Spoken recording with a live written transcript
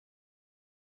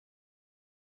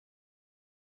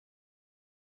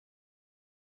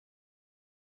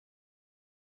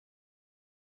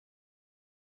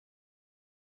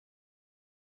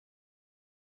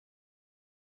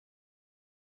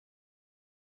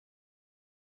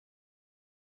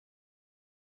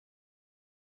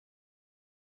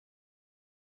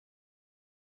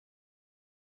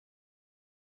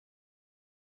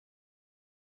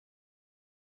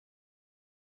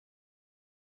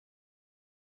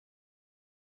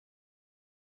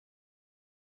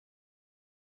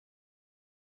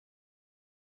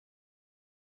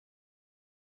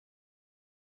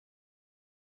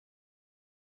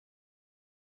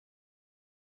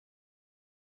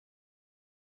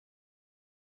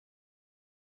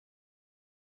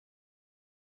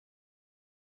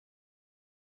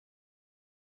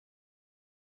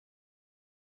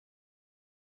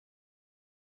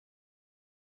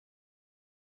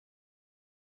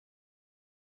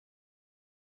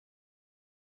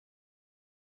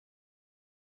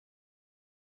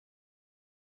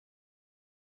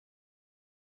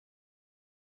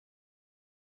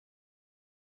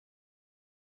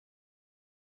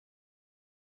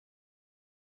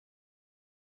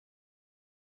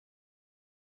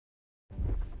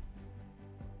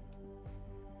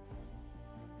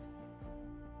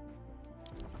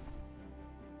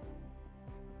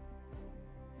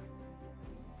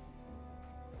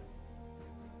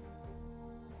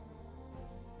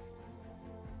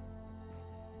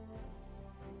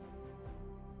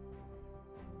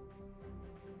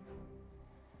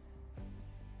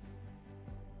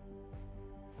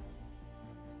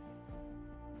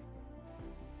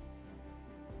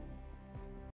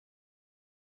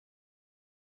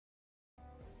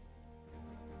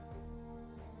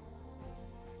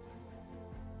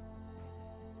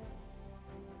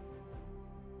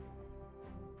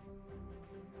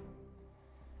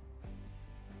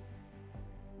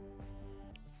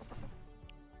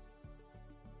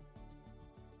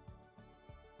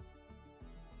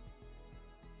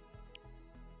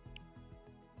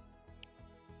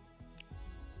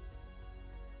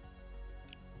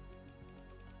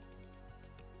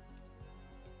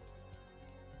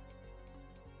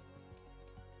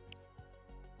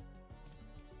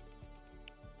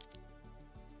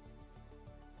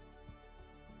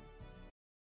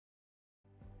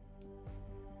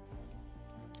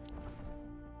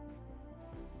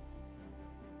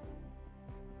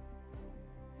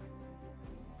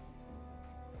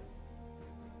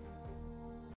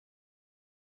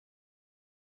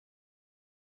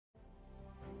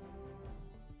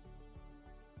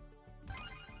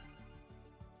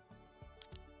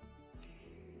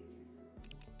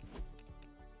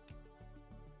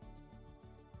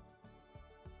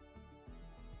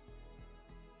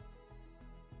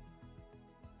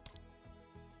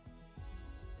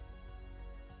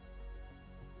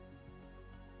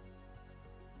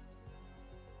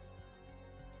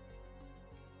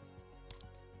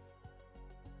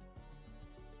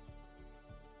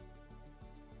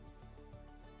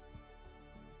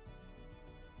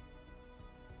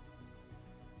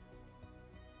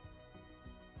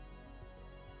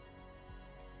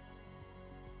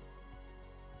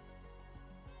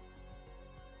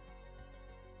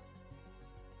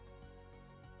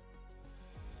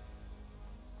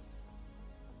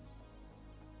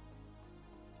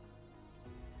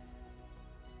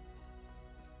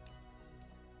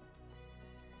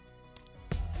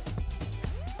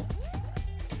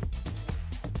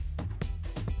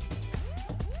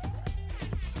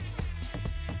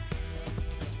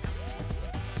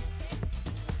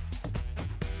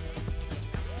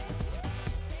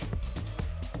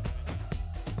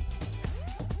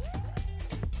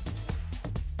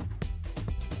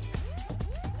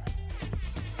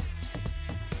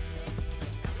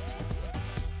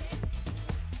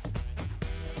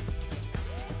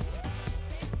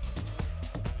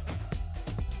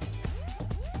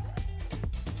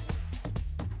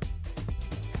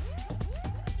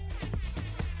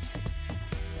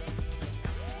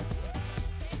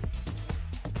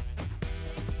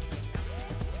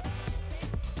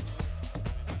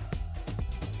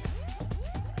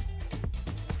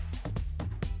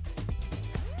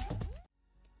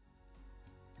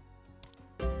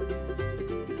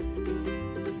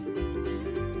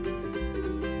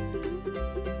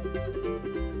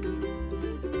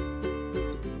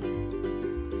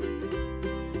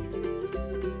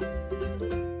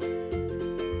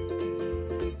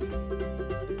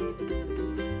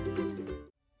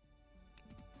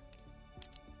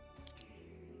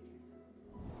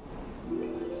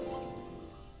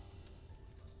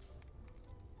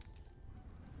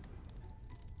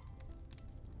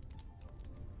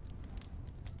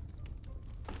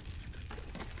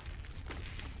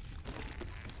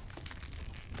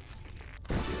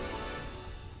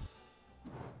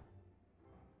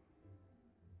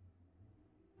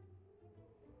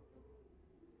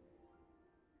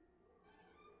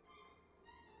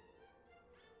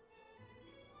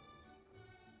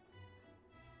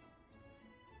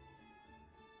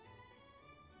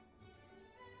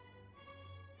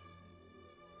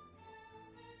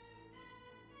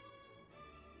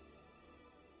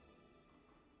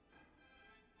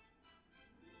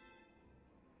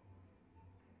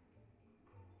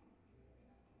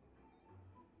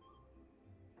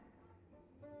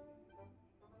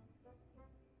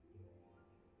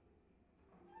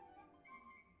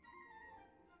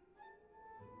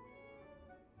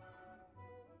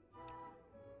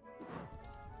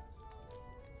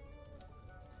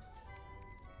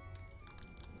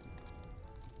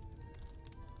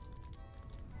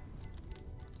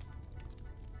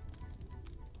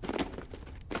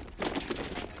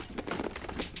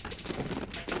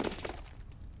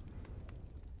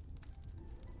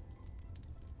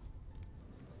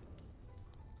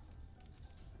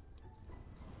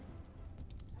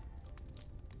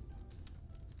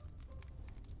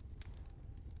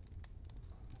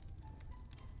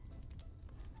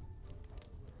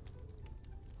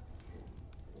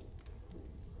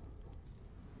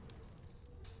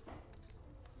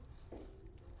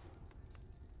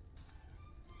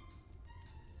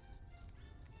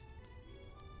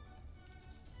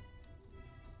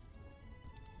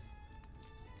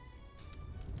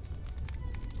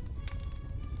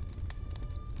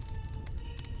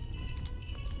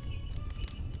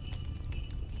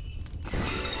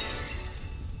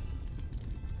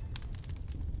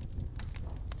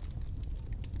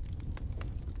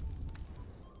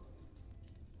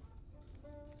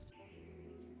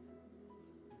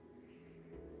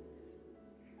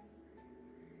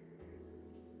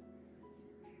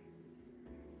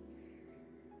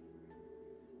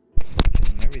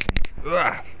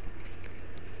Ugh.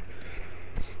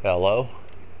 Hello?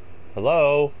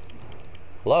 Hello?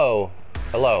 Hello?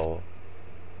 Hello?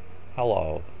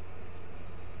 Hello?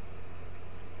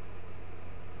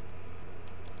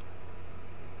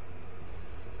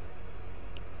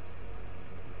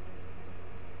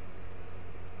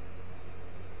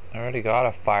 I already got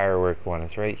a firework one.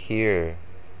 It's right here.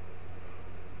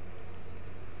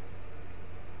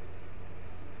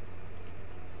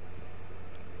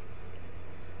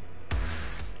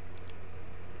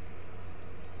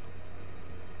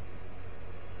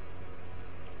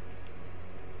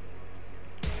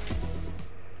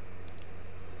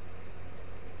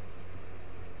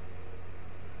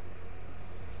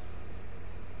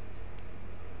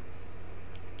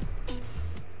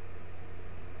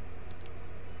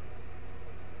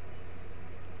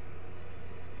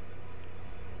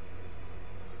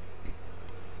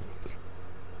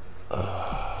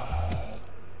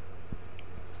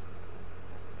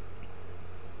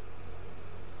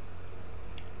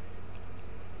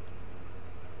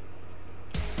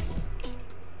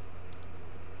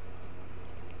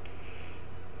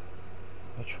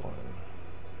 Which one?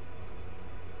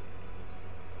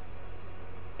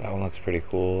 That one looks pretty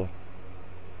cool.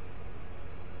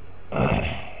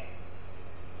 I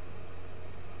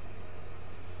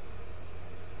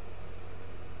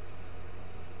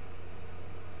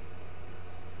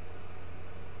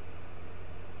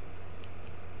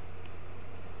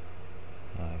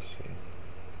see.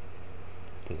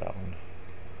 Do that one.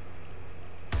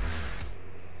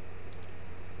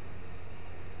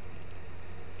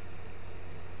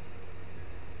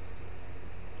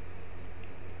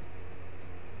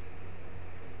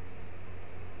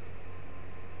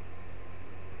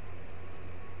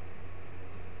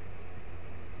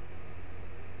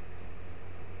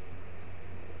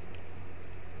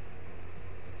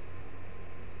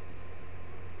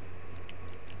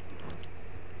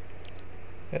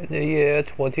 In the year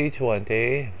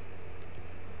 2020.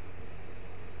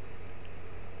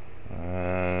 I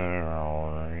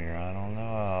don't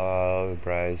know,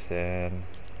 Bryson.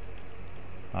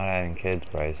 Not having kids,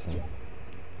 Bryson.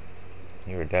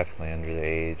 You were definitely under the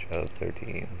age of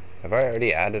 13. Have I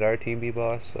already added our TB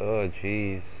boss? Oh,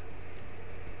 jeez.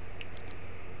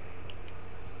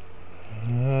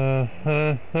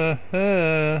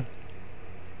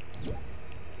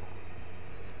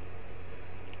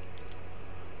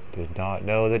 Did not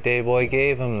know the day boy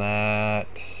gave him that.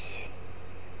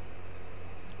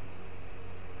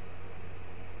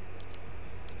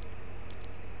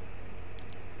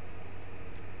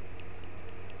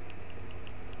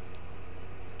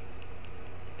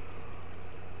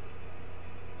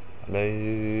 Hello.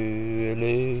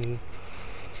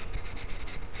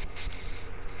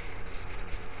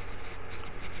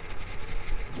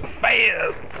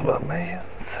 Fans, my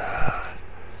mans.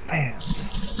 Fans.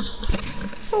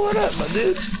 Oh, what up, my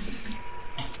dude?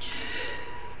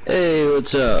 Hey,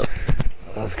 what's up?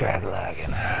 Let's crack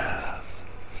lagging.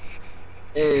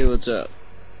 Hey, what's up?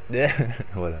 Yeah,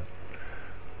 what up?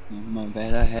 Oh, my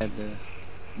bad, I had the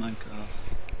mic off.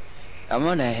 I'm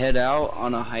gonna head out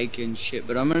on a hike and shit,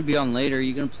 but I'm gonna be on later.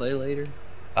 You gonna play later?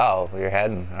 Oh, you're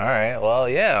heading. Alright, well,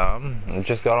 yeah, I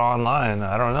just got online.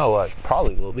 I don't know what.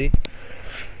 Probably will be.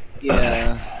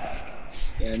 Yeah.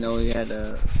 Yeah, I know we had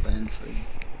a plan for you.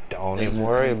 Don't even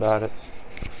worry about it.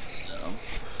 So.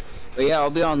 But yeah, I'll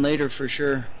be on later for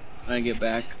sure when I get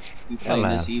back. Be playing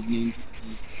this evening.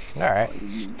 Alright.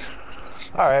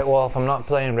 Alright, well, if I'm not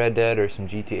playing Red Dead or some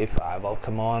GTA 5, I'll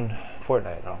come on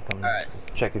Fortnite. I'll come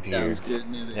check if you're... Sounds good,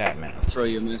 maybe. Yeah, man. I'll throw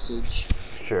you a message.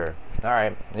 Sure.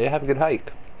 Alright. Yeah, have a good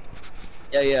hike.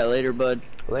 Yeah, later, bud.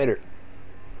 Later.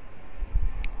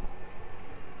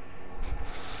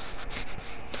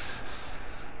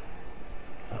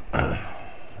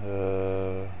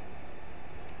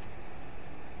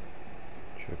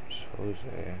 Drips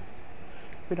Jose.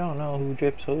 We don't know who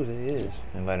Drips Jose is.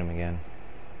 Invite him again.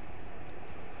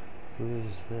 Who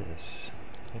is this?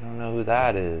 We don't know who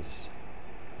that is.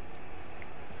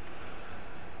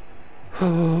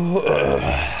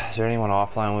 Is there anyone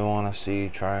offline we want to see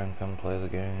try and come play the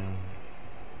game?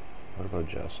 What about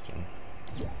Justin?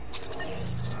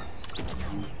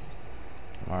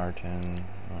 Martin.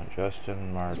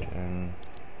 Justin, Martin.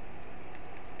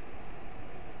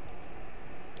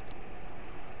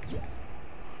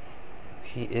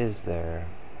 He is there.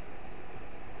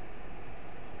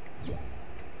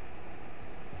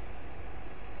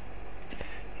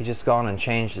 He just gone and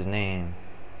changed his name.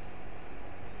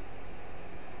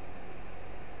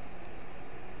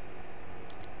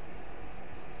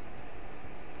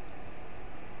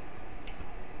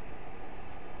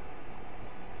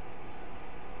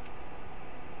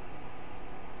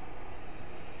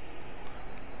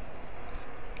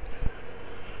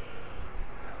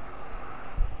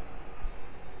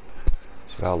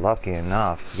 got lucky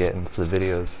enough to get into the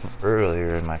videos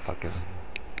earlier in my fucking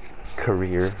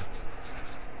career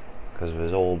because of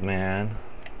his old man.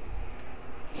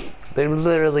 They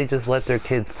literally just let their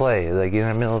kids play, like in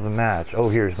the middle of a match. Oh,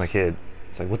 here's my kid.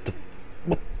 It's like, what the,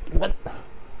 what?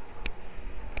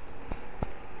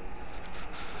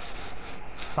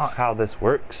 It's not how this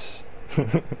works.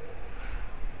 And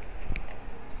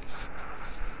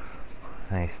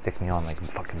they stick me on like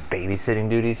fucking babysitting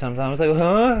duty sometimes. Like,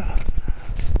 huh?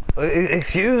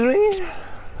 Excuse me?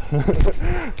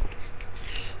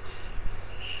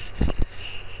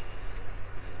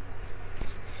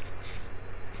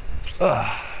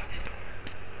 Ugh.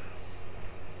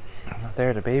 I'm not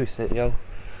there to babysit, yo. I'm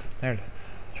there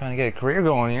trying to get a career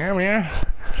going here, man.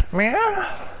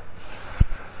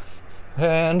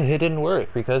 And it didn't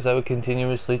work because I would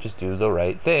continuously just do the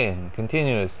right thing.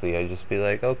 Continuously, I'd just be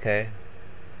like, okay,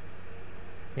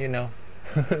 you know.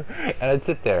 And I'd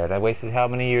sit there and I wasted how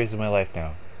many years of my life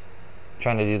now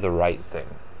trying to do the right thing.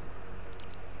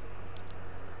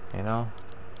 You know?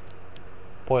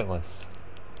 Pointless.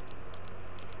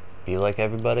 Be like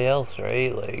everybody else,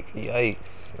 right? Like, yikes.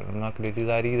 I'm not gonna do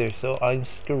that either, so I'm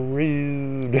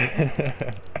screwed.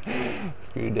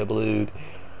 Screwed, double-ood.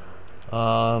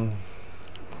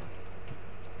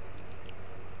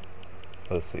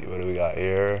 Let's see, what do we got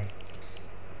here?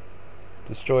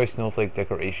 Destroy snowflake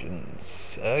decorations.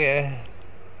 Okay.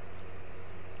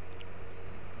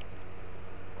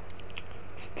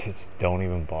 Just don't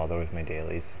even bother with my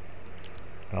dailies.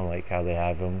 I don't like how they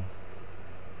have them.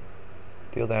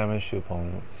 Deal damage to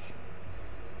opponents.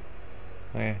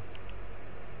 Okay.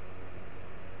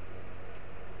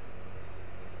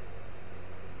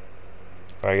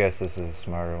 Or I guess this is a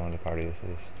smarter one to party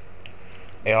assist.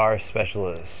 AR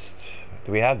specialist.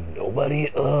 Do we have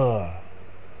nobody? Ugh.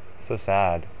 So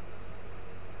sad.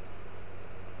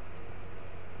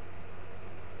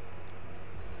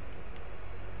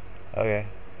 Okay.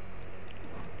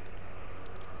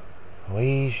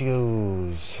 Away she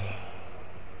goes.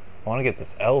 I want to get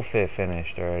this outfit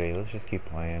finished already. Let's just keep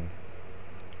playing.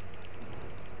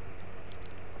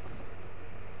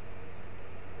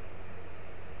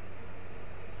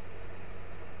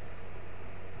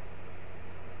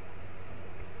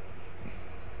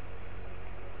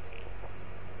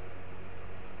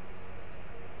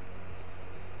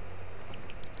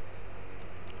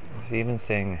 Is it even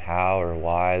saying how or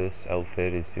why this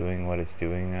outfit is doing what it's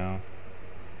doing now?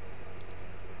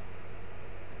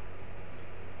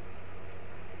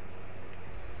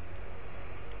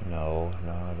 No,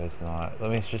 that's not.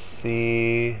 Let me just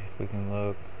see if we can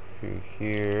look through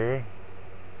here.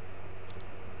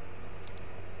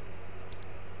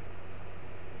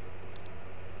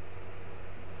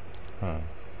 Huh.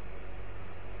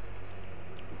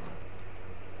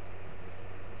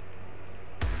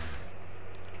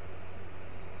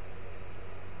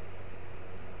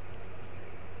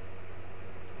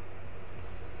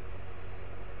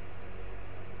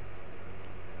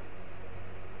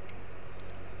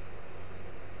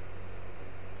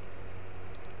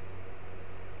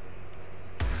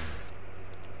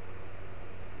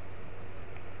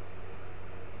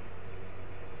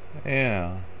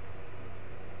 Yeah.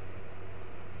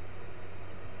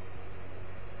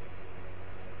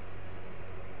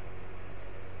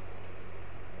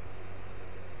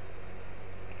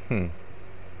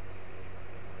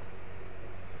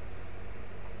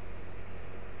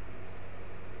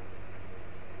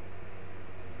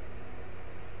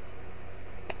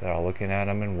 They're all looking at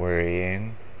him and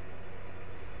worrying.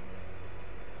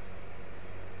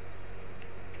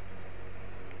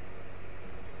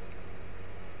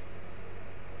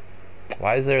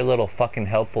 Why is there a little fucking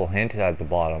helpful hint at the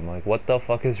bottom? Like, what the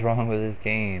fuck is wrong with this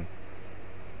game?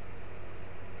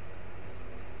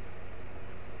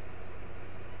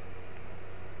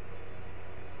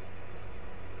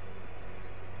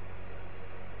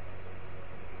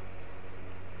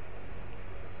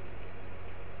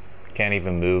 Can't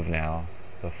even move now.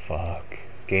 The fuck?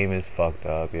 This game is fucked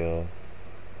up, yo.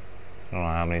 I don't know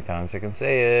how many times I can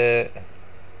say it.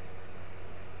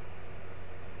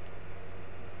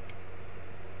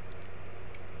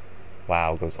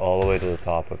 Wow, it goes all the way to the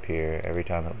top up here every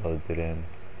time it loads it in.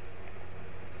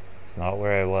 It's not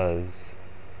where I was.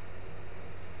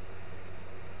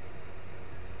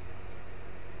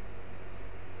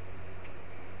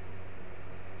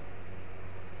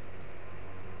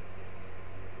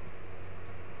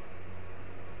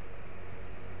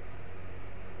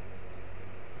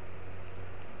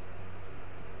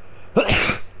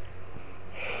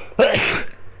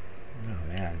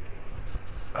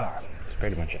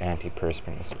 Sprayed a bunch of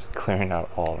antiperspirant. This was clearing out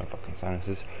all my fucking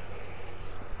sinuses.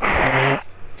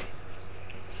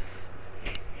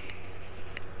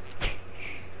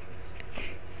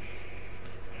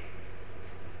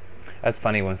 That's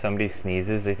funny, when somebody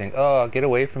sneezes, they think, oh, get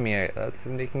away from me, that's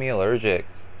making me allergic.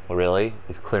 Well, really?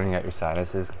 It's clearing out your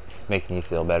sinuses, making you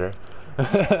feel better.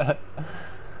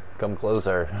 Come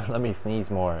closer, let me sneeze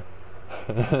more.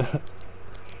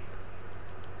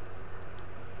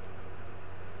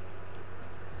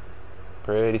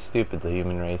 Pretty stupid, the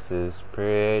human race is.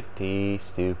 Pretty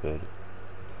stupid.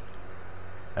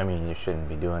 I mean, you shouldn't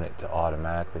be doing it to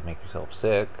automatically make yourself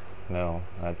sick. No,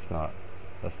 that's not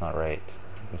right.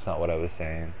 That's not what I was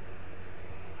saying.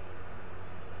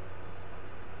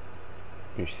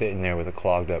 You're sitting there with a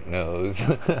clogged up nose.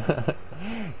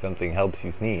 Something helps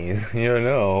you sneeze. You don't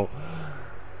know.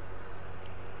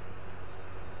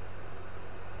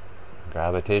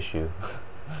 Grab a tissue.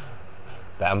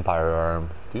 Vampire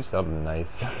arm. Do something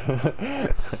nice.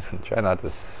 Try not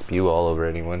to spew all over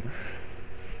anyone.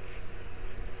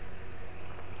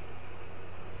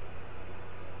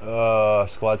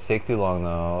 Squads take too long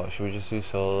though. Should we just do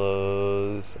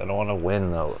solos? I don't want to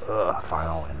win though. Ugh, fine,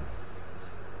 I'll win.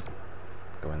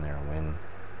 Go in there and win.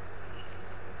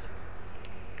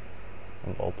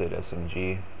 Vaulted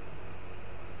SMG.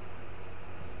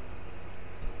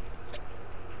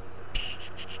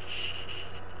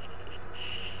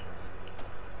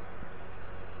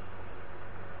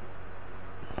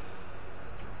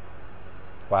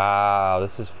 Wow,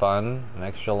 this is fun. An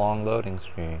extra long loading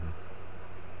screen.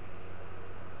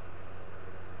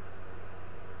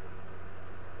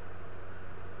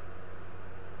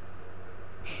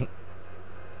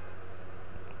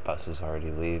 Bus is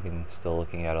already leaving, still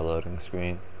looking at a loading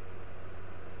screen.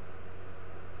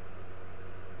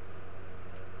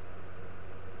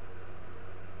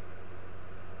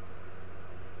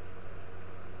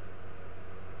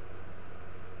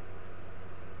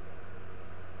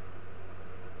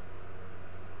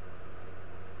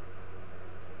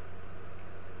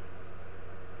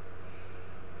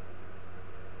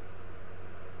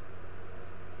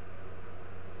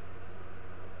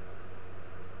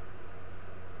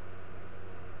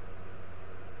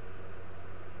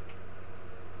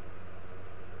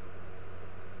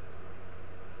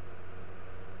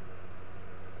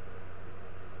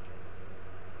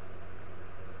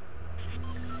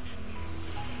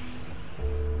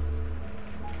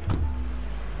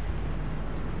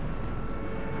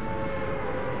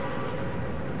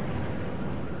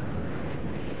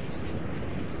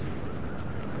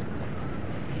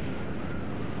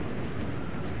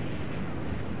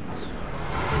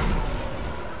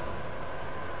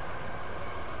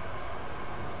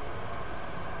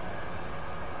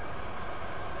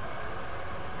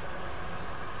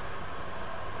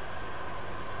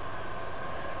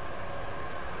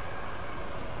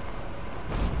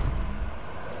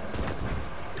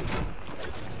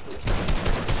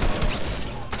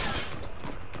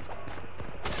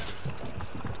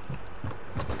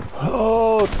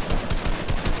 Oh!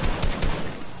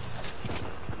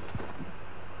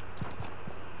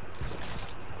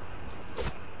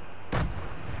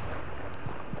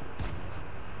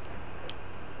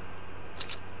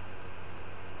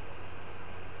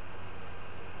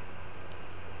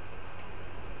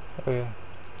 Oh yeah.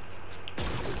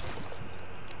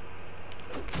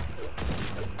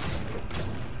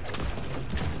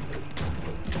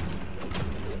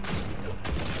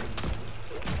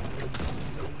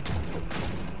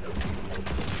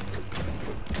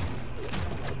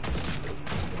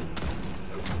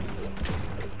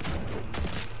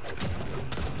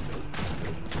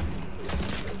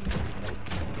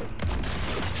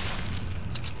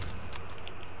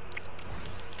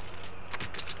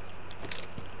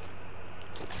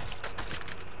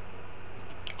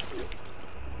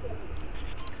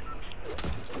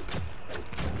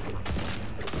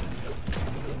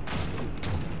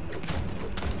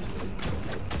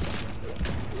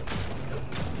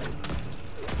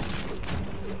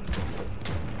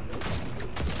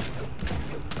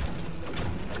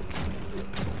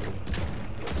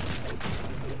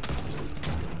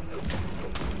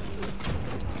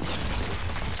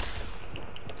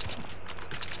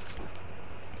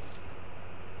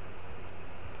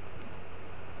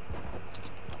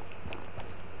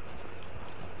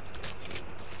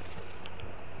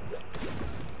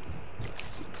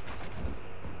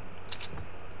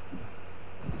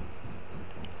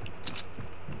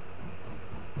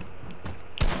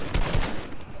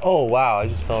 Oh wow, I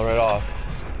just fell right off.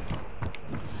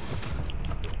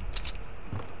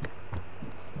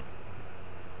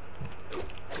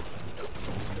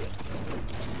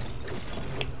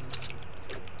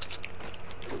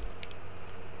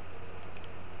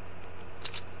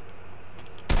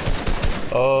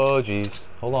 Oh geez.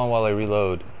 Hold on while I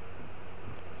reload.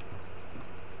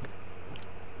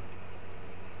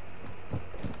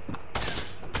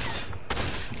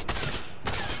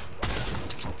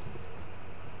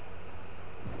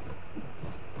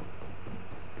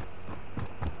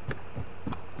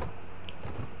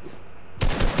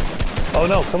 Oh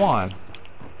no, come on.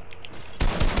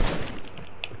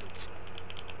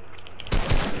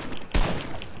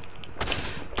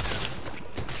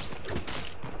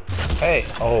 Hey,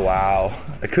 oh wow.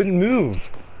 I couldn't move.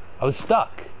 I was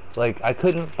stuck. Like, I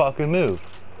couldn't fucking move.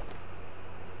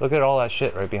 Look at all that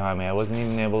shit right behind me. I wasn't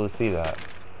even able to see that.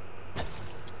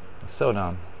 It's so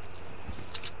dumb.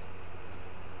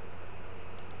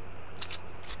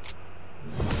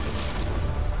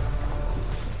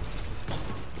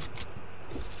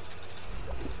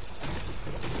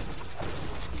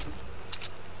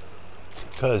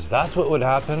 Because that's what would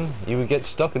happen. You would get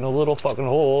stuck in a little fucking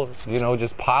hole, you know,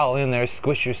 just pile in there,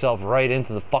 squish yourself right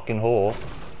into the fucking hole.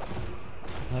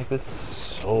 Like, this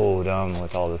is so dumb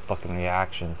with all the fucking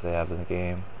reactions they have in the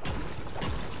game.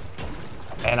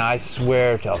 And I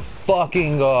swear to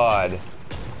fucking God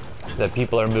that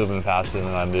people are moving faster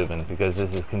than I'm moving, because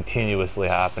this is continuously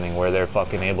happening where they're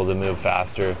fucking able to move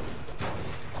faster.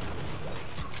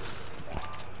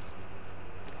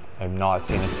 I've not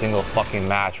seen a single fucking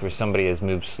match where somebody has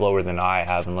moved slower than I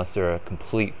have, unless they're a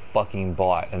complete fucking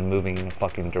bot and moving in a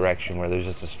fucking direction where there's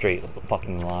just a straight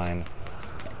fucking line.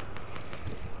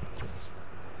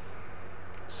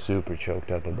 Super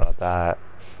choked up about that.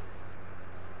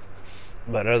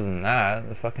 But other than that,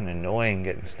 it's fucking annoying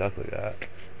getting stuck like that.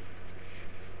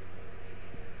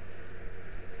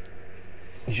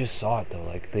 You just saw it though,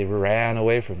 like they ran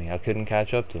away from me. I couldn't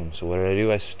catch up to them, so what did I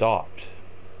do? I stopped.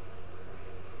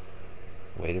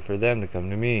 Waited for them to come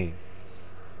to me.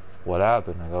 What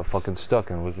happened? I got fucking stuck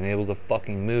and wasn't able to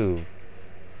fucking move.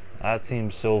 That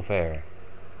seems so fair.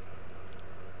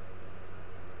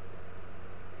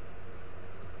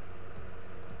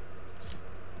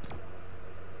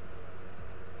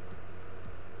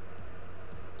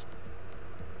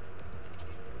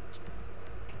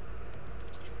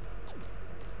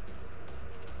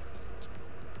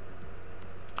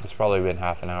 It's probably been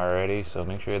half an hour already, so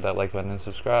make sure you hit that like button and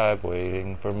subscribe.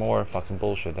 Waiting for more fucking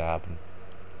bullshit to happen.